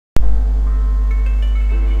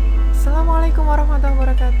warahmatullahi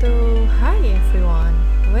wabarakatuh. Hi everyone,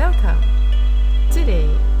 welcome. Today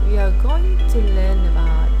we are going to learn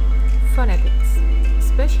about phonetics,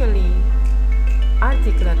 especially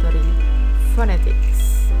articulatory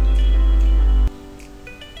phonetics.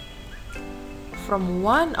 From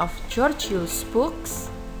one of Churchill's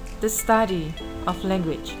books, The Study of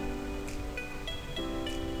Language.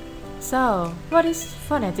 So, what is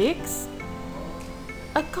phonetics?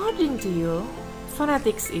 According to you,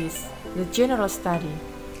 phonetics is the general study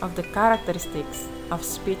of the characteristics of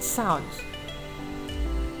speech sounds.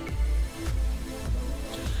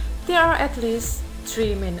 There are at least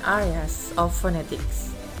three main areas of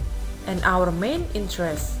phonetics, and our main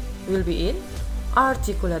interest will be in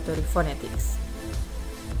articulatory phonetics,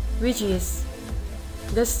 which is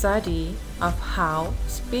the study of how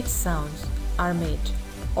speech sounds are made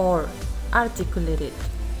or articulated.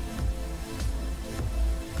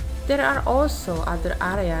 There are also other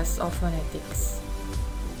areas of phonetics.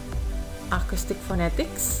 Acoustic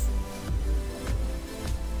phonetics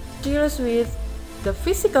deals with the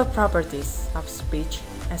physical properties of speech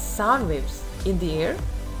as sound waves in the air,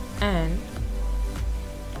 and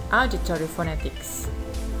auditory phonetics,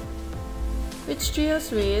 which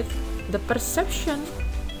deals with the perception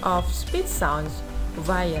of speech sounds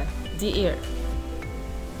via the ear.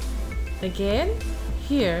 Again,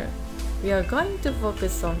 here we are going to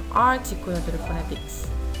focus on articulatory phonetics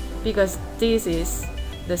because this is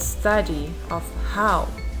the study of how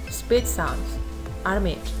speech sounds are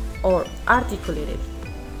made or articulated.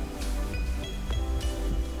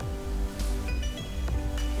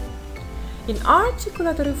 In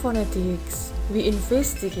articulatory phonetics, we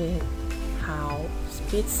investigate how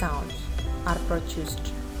speech sounds are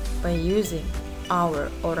produced by using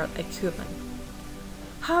our oral equipment.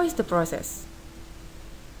 How is the process?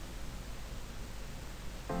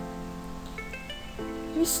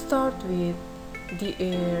 We start with the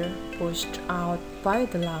air pushed out by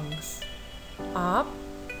the lungs, up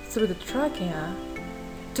through the trachea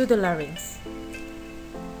to the larynx.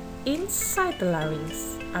 Inside the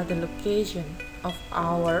larynx are the location of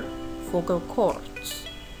our vocal cords,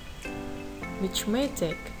 which may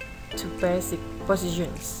take two basic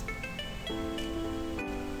positions.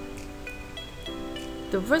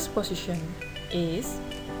 The first position is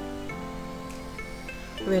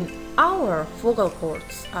when our vocal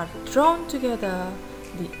cords are drawn together,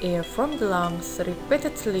 the air from the lungs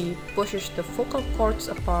repeatedly pushes the vocal cords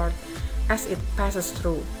apart as it passes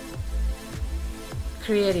through,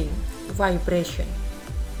 creating vibration.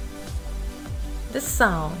 The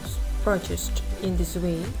sounds produced in this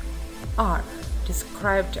way are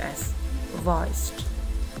described as voiced,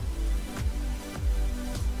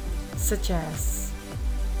 such as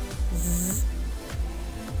Z.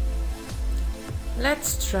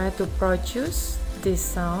 Let's try to produce this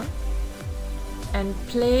sound and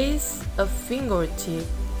place a fingertip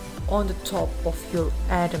on the top of your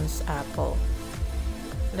Adam's apple.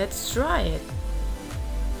 Let's try it.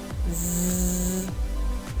 Z.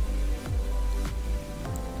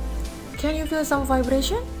 Can you feel some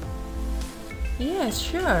vibration? Yes,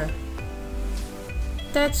 sure.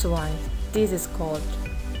 That's why this is called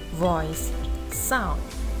voiced sound.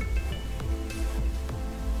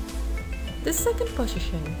 The second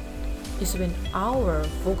position is when our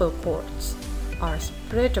vocal cords are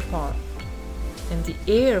spread apart and the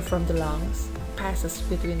air from the lungs passes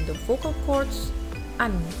between the vocal cords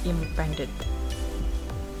unimpeded.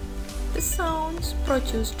 The sounds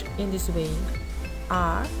produced in this way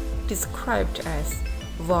are described as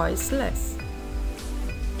voiceless,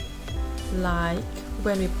 like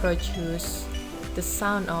when we produce the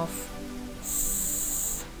sound of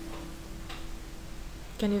S.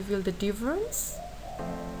 Can you feel the difference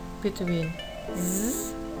between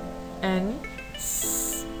Z and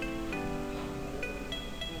S?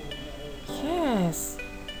 Yes,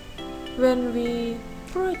 when we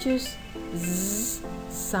produce Z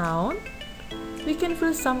sound, we can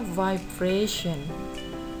feel some vibration,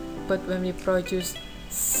 but when we produce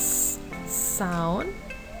S sound,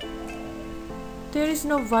 there is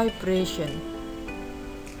no vibration.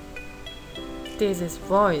 This is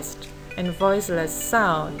voiced and voiceless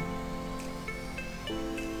sound.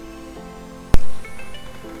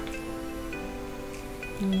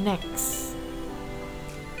 Next,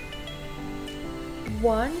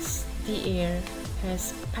 once the air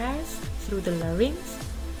has passed through the larynx,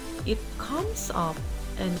 it comes up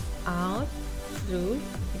and out through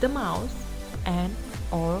the mouth and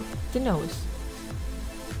or the nose.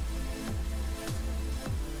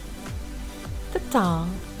 The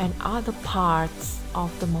tongue and other parts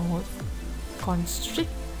of the mouth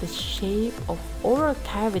constrict the shape of oral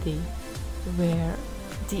cavity where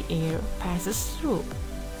the air passes through.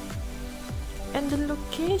 And the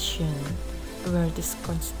location where this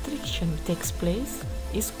constriction takes place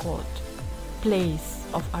is called place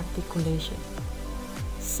of articulation.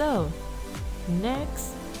 So,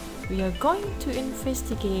 next we are going to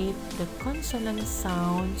investigate the consonant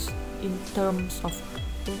sounds in terms of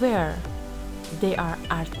where they are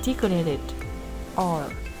articulated or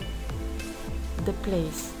the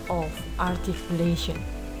place of articulation.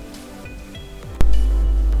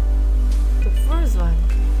 The first one,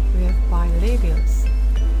 we have bilabials.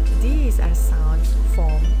 These are sounds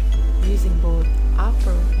formed using both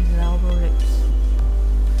upper and lower lips.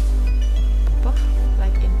 But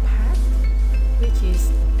like in pat, which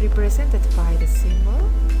is represented by the symbol,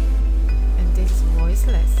 and this is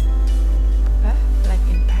voiceless. Like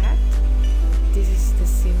in pat, this is the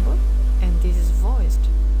symbol and this is voiced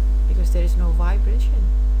because there is no vibration.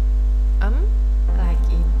 Like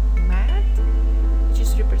in mat, which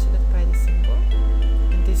is represented by the symbol,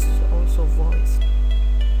 and this is also voiced.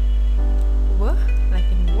 Like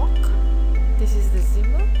in walk, this is the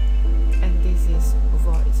symbol and this is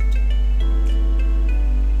voiced.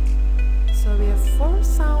 So we have 4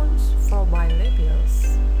 sounds for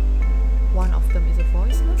bilabials. One of them is a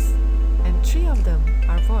voiceless and 3 of them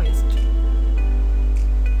are voiced.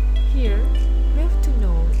 Here we have to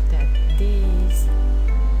know that these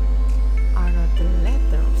are not the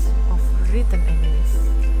letters of written English.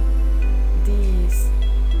 These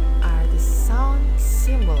are the sound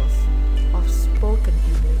symbols of spoken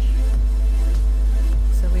English.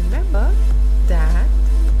 So remember that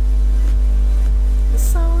the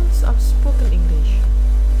sounds of spoken English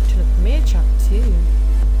do not match up to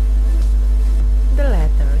the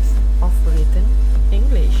letters of written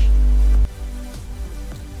English.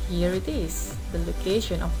 Here it is, the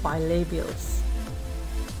location of bilabials.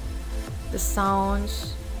 The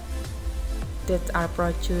sounds that are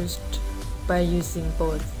produced by using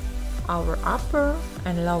both our upper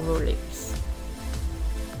and lower lips.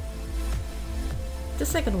 The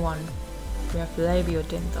second one, we have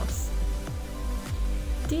labiodentals.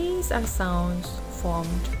 These are sounds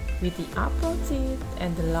formed with the upper teeth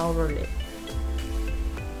and the lower lip.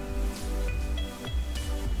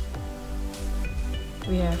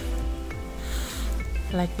 We have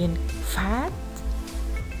like in fat,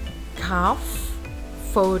 calf,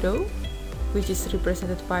 photo, which is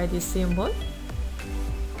represented by this symbol,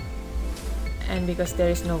 and because there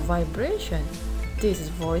is no vibration, this is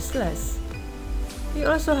voiceless. We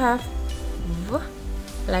also have v,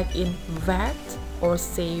 like in vat or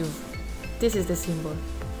save. This is the symbol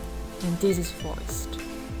and this is voiced.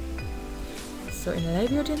 So in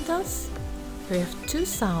labiodentals we have 2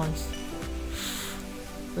 sounds,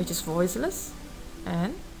 which is voiceless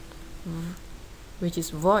and v, which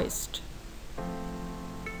is voiced.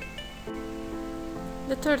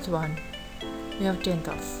 The third one, we have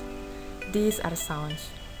dentals. These are sounds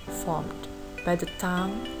formed by the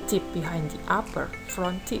tongue tip behind the upper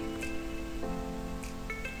front teeth.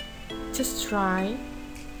 Just try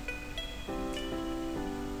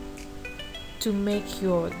to make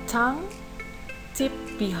your tongue tip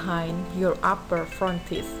behind your upper front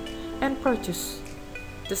teeth and produce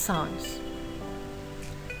the sounds.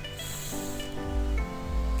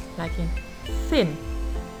 Like in thin,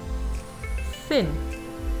 thin.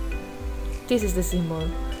 This is the symbol,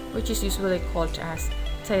 which is usually called as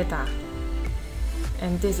theta,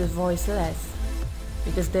 and this is voiceless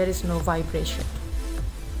because there is no vibration.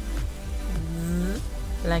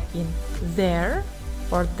 Like in there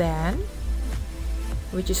or then,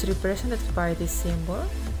 which is represented by this symbol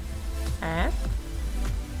at,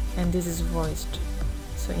 and this is voiced.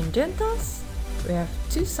 So in dentals we have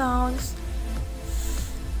 2 sounds,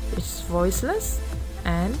 which is voiceless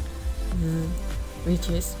and which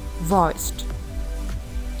is voiced.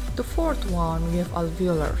 The fourth one, we have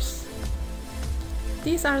alveolars.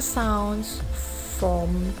 These are sounds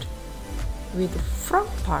formed with the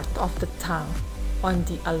front part of the tongue on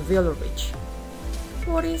the alveolar ridge.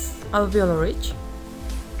 What is alveolar ridge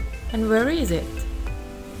and where is it?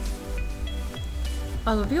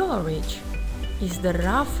 Alveolar ridge is the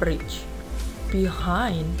rough ridge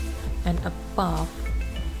behind and above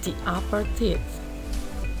the upper teeth,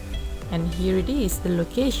 and here it is, the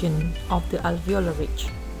location of the alveolar ridge.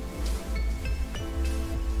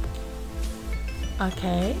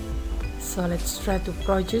 Okay, so let's try to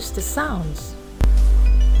produce the sounds.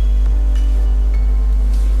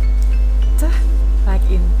 Like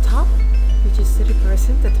in top, which is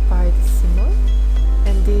represented by the symbol,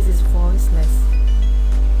 and this is voiceless.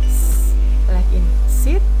 Like in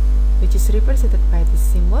sit, which is represented by the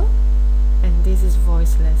symbol, and this is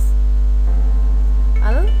voiceless.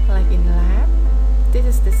 Like in lab, this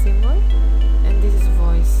is the symbol, and this is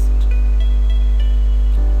voiced.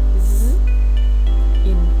 Z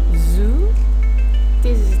in zoo,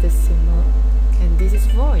 this is the symbol, and this is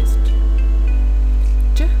voiced.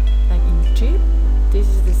 J like in jeep, this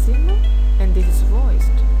is the symbol, and this is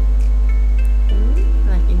voiced. N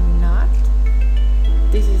like in nut,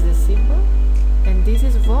 this is the symbol, and this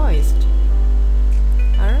is voiced.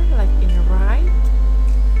 R like in right,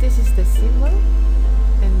 this is the symbol,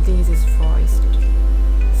 and this is voiced.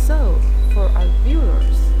 So for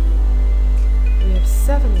alveolars, we have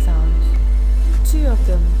 7 sounds. 2 of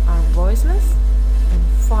them are voiceless, and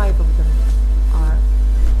 5 of them are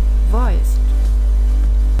voiced.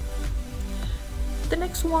 The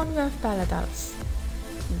next one, we have palatals.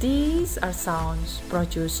 These are sounds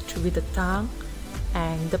produced with the tongue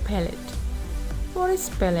and the palate. What is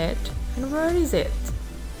palate and where is it?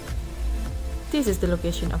 This is the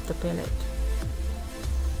location of the palate.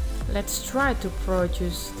 Let's try to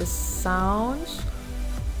produce the sounds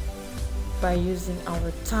by using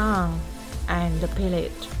our tongue and the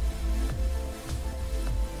palate.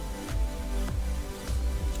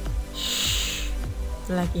 Sh,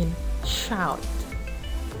 like in shout,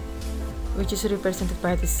 which is represented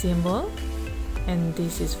by the symbol, and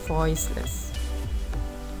this is voiceless.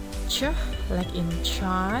 Ch, like in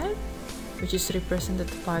child, which is represented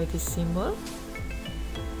by the symbol,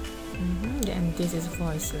 and this is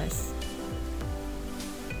voiceless.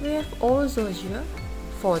 We have also here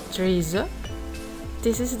for trees.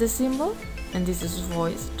 This is the symbol, and this is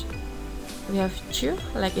voiced. We have ch,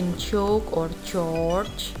 like in choke or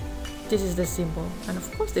George. This is the symbol, and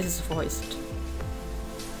of course this is voiced.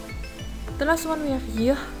 The last one, we have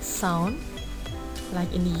y sound,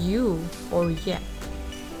 like in you or yet.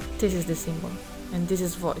 This is the symbol, and this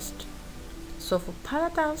is voiced. So for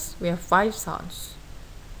palatals, we have 5 sounds.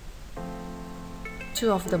 2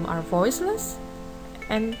 of them are voiceless,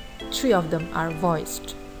 and 3 of them are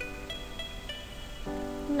voiced.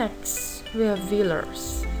 Next, we have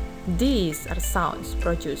velars. These are sounds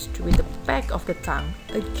produced with the back of the tongue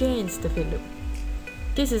against the velum.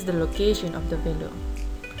 This is the location of the velum.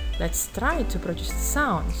 Let's try to produce the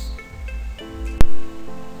sounds.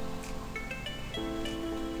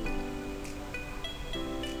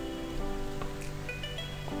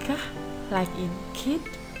 K, like in kid,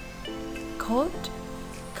 coat,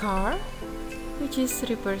 car, which is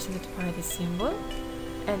represented by the symbol,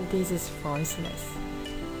 and this is voiceless.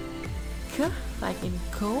 K, like in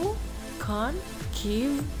co, con,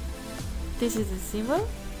 give, this is the symbol,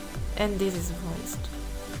 and this is voiced.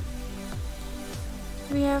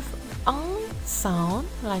 We have sound,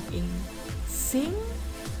 like in sing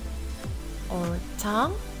or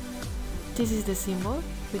tongue. This is the symbol,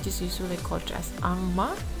 which is usually called as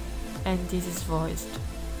angma, and this is voiced.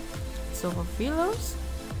 So for velars,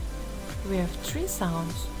 we have 3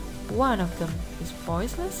 sounds. 1 of them is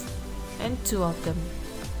voiceless, and 2 of them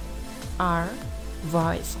are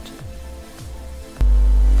voiced.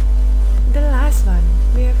 The last one,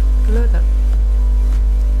 we have glottal.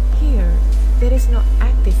 Here, there is no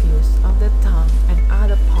active use of the tongue and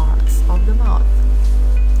other parts of the mouth.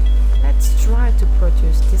 Let's try to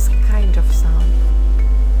produce this kind of sound.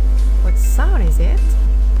 What sound is it?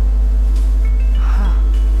 Ha,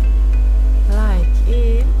 like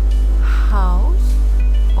in house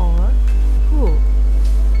or who.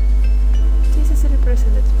 This is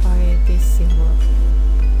represented by this symbol,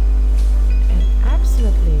 and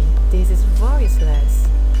absolutely this is voiceless.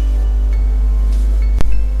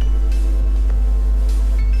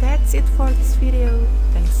 That's it for this video.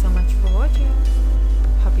 Thanks so much for watching.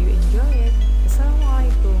 Hope you enjoy it.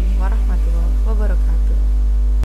 Assalamualaikum warahmatullahi wabarakatuh.